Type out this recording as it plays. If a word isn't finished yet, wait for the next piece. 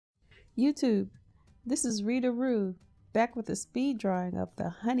YouTube, this is Rita Rue, back with a speed drawing of the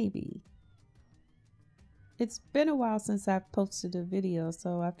honeybee. It's been a while since I've posted a video,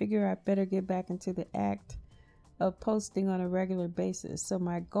 so I figure I better get back into the act of posting on a regular basis. So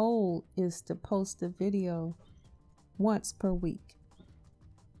my goal is to post a video once per week.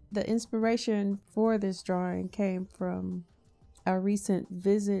 The inspiration for this drawing came from a recent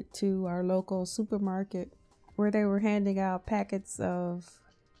visit to our local supermarket where they were handing out packets of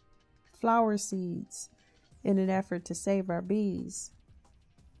flower seeds in an effort to save our bees.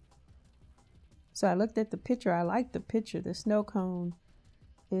 So I looked at the picture. I liked the picture. The snow cone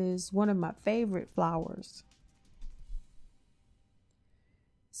is one of my favorite flowers.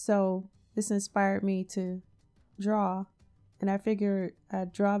 So this inspired me to draw, and I figured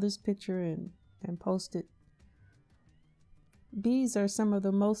I'd draw this picture and post it. Bees are some of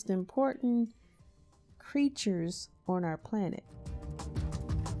the most important creatures on our planet.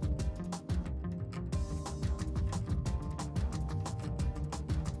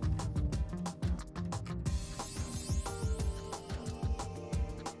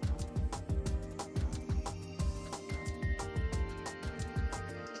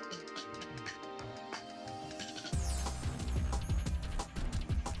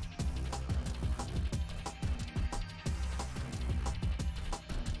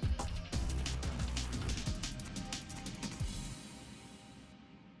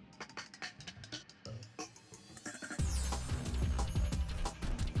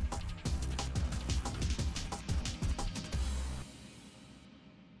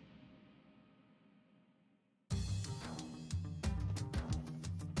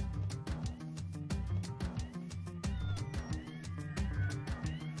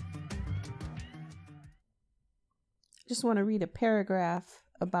 Just want to read a paragraph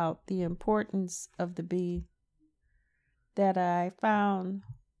about the importance of the bee that I found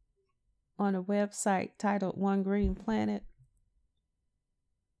on a website titled One Green Planet.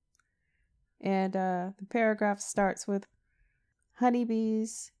 And the paragraph starts with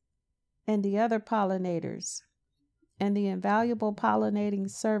honeybees and the other pollinators and the invaluable pollinating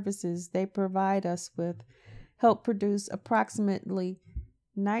services they provide us with help produce approximately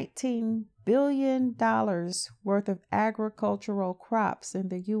 $19 billion worth of agricultural crops in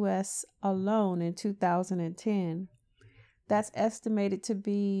the U.S. alone in 2010. That's estimated to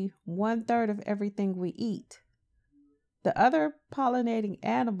be 1/3 of everything we eat. The other pollinating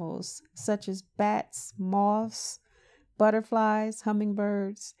animals, such as bats, moths, butterflies,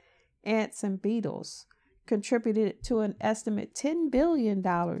 hummingbirds, ants, and beetles, contributed to an estimate $10 billion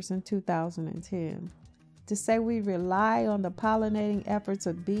in 2010. To say we rely on the pollinating efforts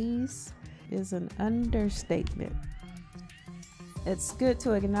of bees is an understatement. It's good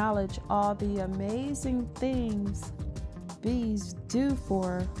to acknowledge all the amazing things bees do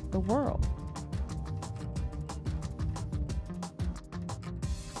for the world.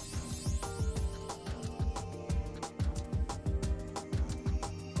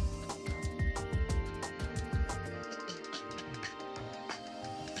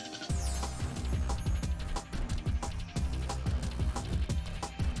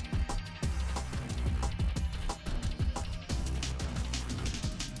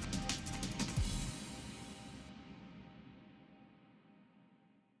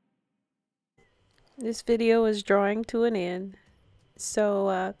 This video is drawing to an end,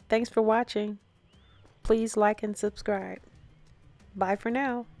 so thanks for watching. Please like and subscribe. Bye for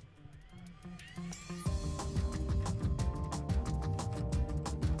now.